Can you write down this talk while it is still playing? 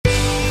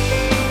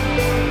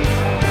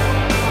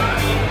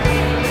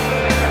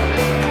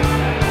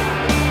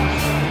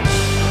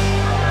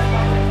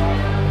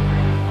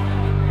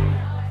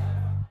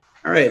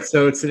All right,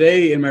 so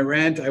today in my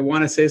rant, I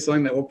want to say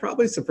something that will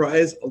probably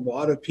surprise a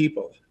lot of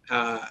people,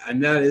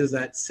 and that is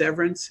that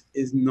severance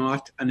is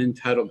not an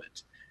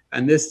entitlement.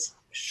 And this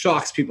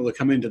shocks people to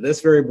come into this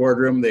very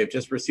boardroom. They've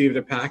just received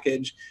a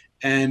package,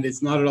 and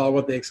it's not at all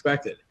what they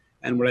expected.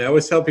 And what I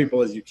always tell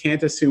people is you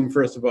can't assume,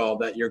 first of all,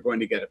 that you're going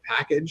to get a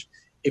package.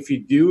 If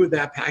you do,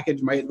 that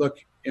package might look,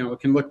 it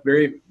can look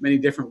very many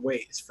different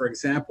ways. For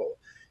example,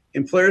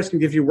 employers can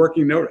give you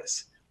working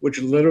notice, which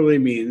literally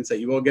means that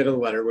you will get a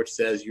letter which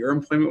says your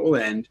employment will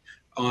end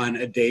on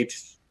a date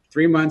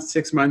 3 months,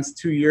 6 months,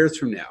 2 years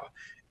from now.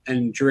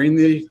 And during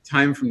the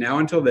time from now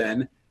until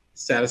then,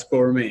 status quo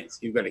remains.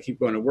 You've got to keep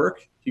going to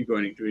work, keep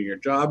going and doing your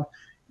job.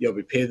 You'll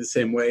be paid the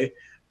same way.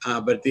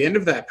 But at the end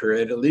of that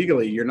period,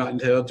 legally, you're not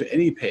entitled to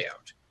any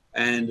payout.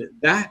 And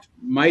that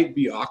might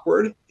be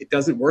awkward. It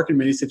doesn't work in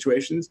many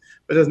situations,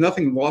 but there's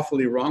nothing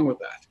lawfully wrong with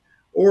that.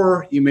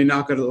 Or you may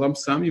not get a lump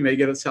sum, you may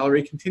get a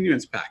salary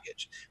continuance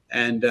package.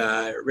 And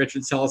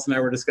Richard Sellis and I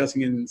were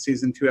discussing in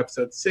season 2,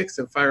 episode 6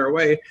 of Fire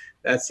Away,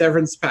 that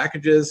severance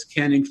packages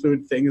can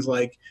include things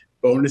like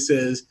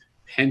bonuses,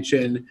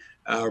 pension,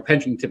 or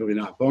pension typically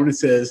not,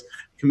 bonuses,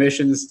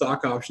 commissions,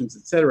 stock options,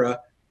 etc.,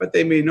 but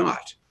they may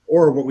not.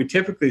 Or what we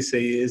typically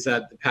see is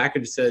that the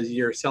package says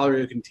your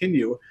salary will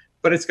continue,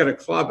 but it's got a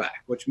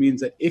clawback, which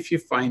means that if you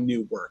find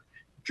new work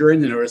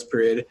during the notice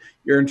period,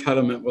 your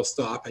entitlement will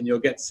stop and you'll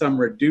get some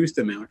reduced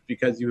amount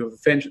because you have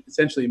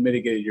essentially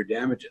mitigated your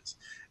damages.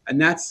 And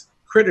that's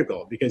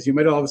critical because you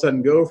might all of a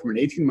sudden go from an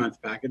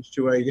 18-month package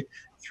to a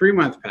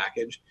 3-month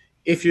package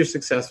if you're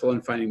successful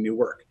in finding new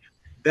work.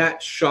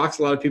 That shocks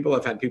a lot of people.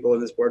 I've had people in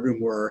this boardroom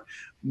who are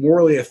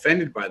morally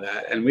offended by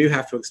that, and we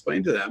have to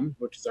explain to them,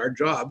 which is our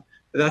job,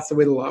 that that's the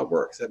way the law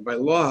works. And by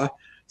law,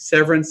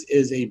 severance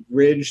is a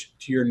bridge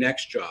to your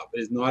next job. It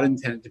is not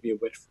intended to be a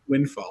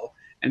windfall.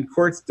 And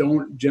courts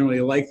don't generally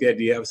like the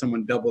idea of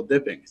someone double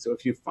dipping. So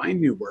if you find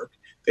new work,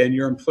 then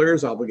your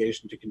employer's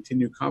obligation to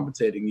continue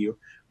compensating you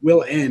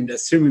will end,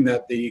 assuming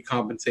that the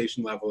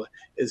compensation level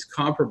is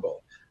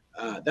comparable.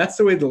 That's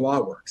the way the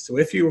law works. So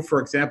if you, for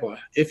example,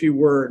 if you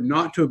were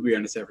not to agree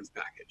on a severance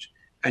package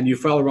and you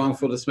file a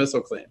wrongful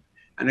dismissal claim,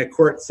 and a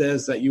court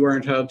says that you are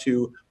entitled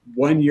to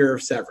 1 year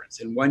of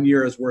severance, and 1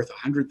 year is worth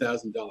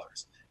 $100,000.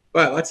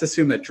 But let's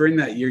assume that during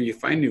that year you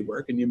find new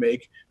work and you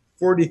make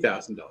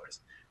 $40,000.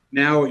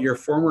 Now your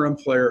former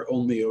employer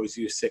only owes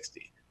you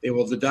 $60,000. They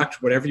will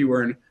deduct whatever you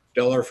earn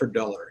dollar for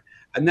dollar.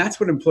 And that's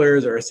what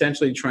employers are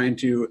essentially trying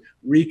to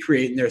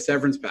recreate in their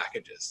severance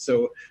packages.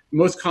 So the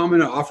most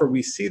common offer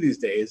we see these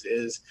days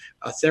is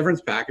a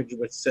severance package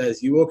which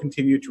says you will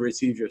continue to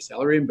receive your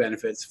salary and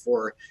benefits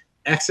for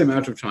X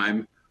amount of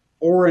time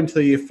or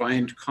until you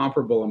find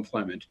comparable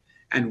employment.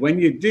 And when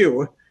you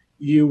do,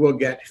 you will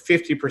get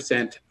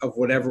 50% of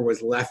whatever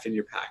was left in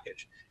your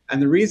package.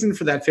 And the reason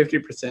for that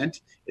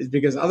 50% is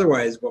because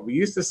otherwise what we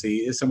used to see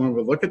is someone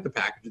would look at the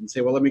package and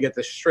say, well, let me get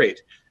this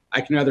straight. I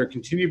can either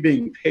continue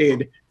being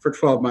paid for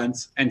 12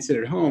 months and sit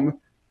at home,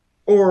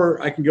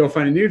 or I can go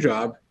find a new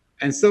job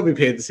and still be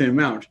paid the same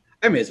amount.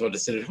 I may as well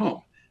just sit at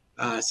home.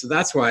 So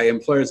that's why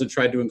employers have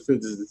tried to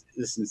include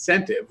this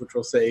incentive, which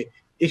will say,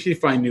 if you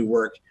find new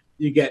work,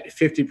 you get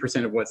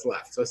 50% of what's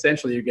left. So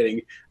essentially you're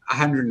getting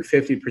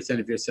 150%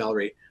 of your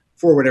salary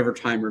for whatever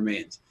time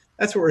remains.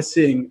 That's what we're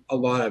seeing a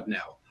lot of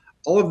now.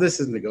 All of this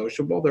is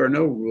negotiable. There are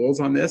no rules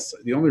on this.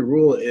 The only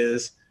rule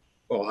is,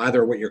 well,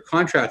 either what your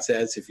contract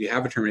says, if you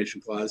have a termination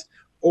clause,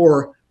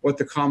 or what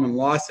the common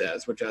law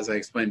says, which, as I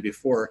explained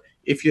before,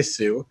 if you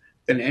sue,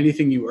 then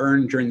anything you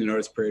earn during the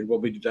notice period will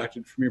be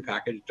deducted from your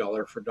package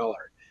dollar for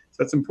dollar.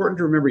 So it's important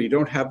to remember you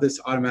don't have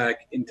this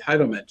automatic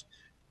entitlement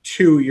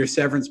to your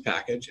severance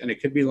package, and it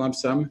could be lump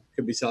sum,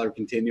 could be salary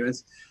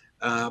continuance.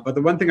 But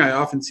the one thing I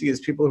often see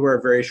is people who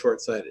are very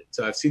short-sighted.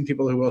 So I've seen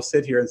people who will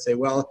sit here and say,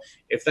 well,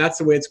 if that's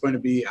the way it's going to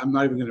be, I'm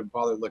not even going to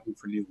bother looking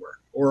for new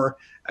work. Or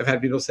I've had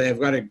people say,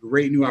 I've got a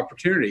great new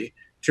opportunity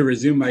to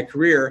resume my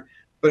career,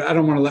 but I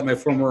don't want to let my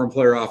former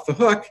employer off the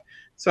hook,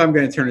 so I'm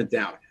going to turn it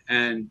down.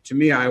 And to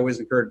me, I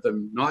always encourage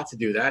them not to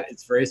do that.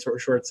 It's very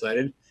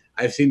short-sighted.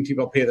 I've seen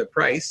people pay the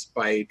price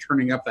by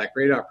turning up that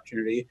great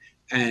opportunity,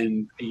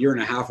 and a year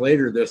and a half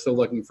later, they're still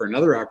looking for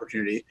another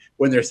opportunity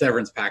when their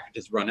severance package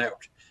is run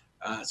out.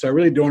 So I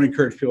really don't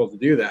encourage people to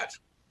do that.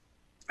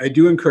 I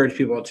do encourage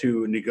people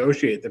to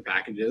negotiate the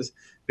packages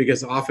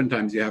because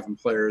oftentimes you have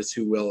employers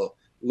who will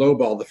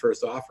lowball the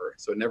first offer.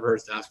 So it never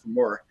hurts to ask for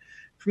more.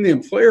 From the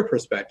employer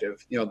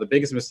perspective, the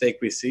biggest mistake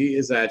we see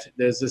is that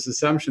there's this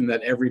assumption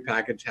that every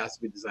package has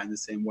to be designed the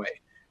same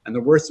way. And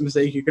the worst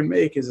mistake you can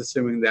make is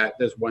assuming that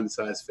there's one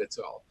size fits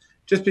all.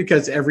 Just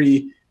because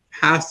every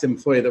past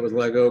employee that was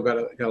let go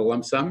got a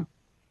lump sum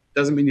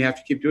doesn't mean you have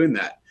to keep doing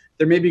that.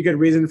 There may be a good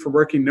reason for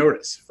working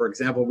notice. For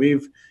example,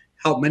 we've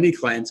helped many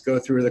clients go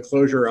through the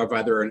closure of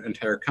either an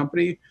entire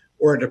company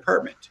or a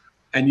department.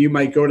 And you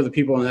might go to the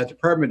people in that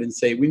department and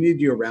say, we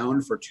need you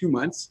around for 2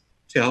 months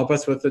to help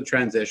us with the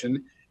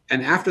transition.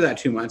 And after that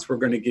 2 months, we're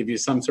going to give you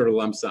some sort of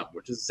lump sum,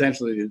 which is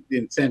essentially the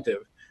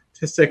incentive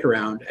to stick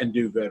around and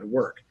do good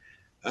work.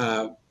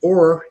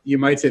 Or you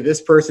might say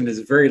this person is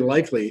very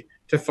likely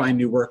to find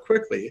new work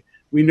quickly,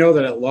 We know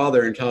that at law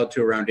they're entitled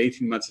to around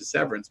 18 months of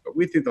severance, but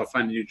we think they'll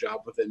find a new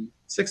job within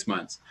 6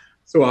 months.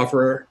 So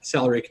offer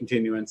salary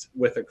continuance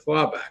with a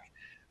clawback.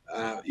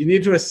 You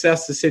need to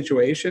assess the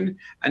situation,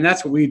 and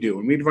that's what we do.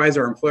 When we advise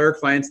our employer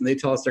clients and they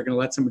tell us they're going to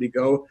let somebody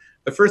go,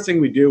 the first thing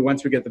we do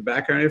once we get the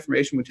background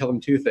information, we tell them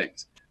two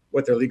things: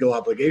 what their legal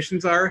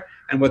obligations are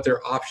and what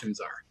their options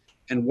are.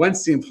 And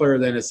once the employer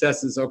then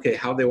assesses, okay,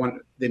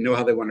 they know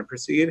how they want to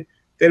proceed,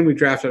 then we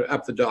draft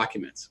up the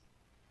documents.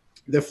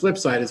 The flip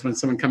side is when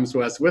someone comes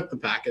to us with the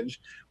package,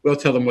 we'll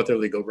tell them what their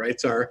legal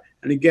rights are,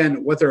 and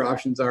again, what their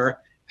options are,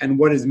 and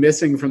what is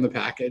missing from the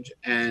package.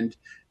 And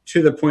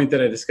to the point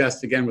that I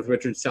discussed again with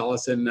Richard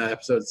Salas in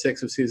episode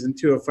 6 of season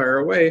 2 of Fire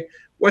Away,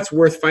 what's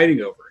worth fighting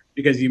over?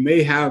 Because you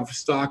may have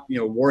stock,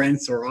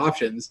 warrants or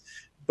options,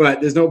 but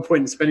there's no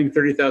point in spending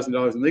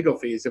 $30,000 in legal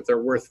fees if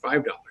they're worth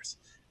 $5.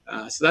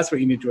 So that's what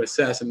you need to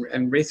assess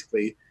and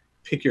basically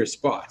pick your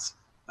spots.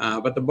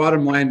 But the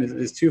bottom line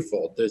is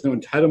twofold. There's no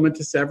entitlement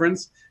to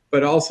severance,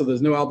 but also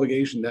there's no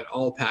obligation that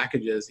all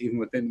packages, even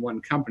within one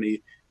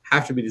company,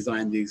 have to be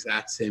designed the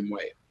exact same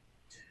way.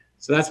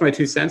 So that's my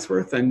 2 cents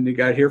worth, and you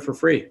got it here for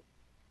free.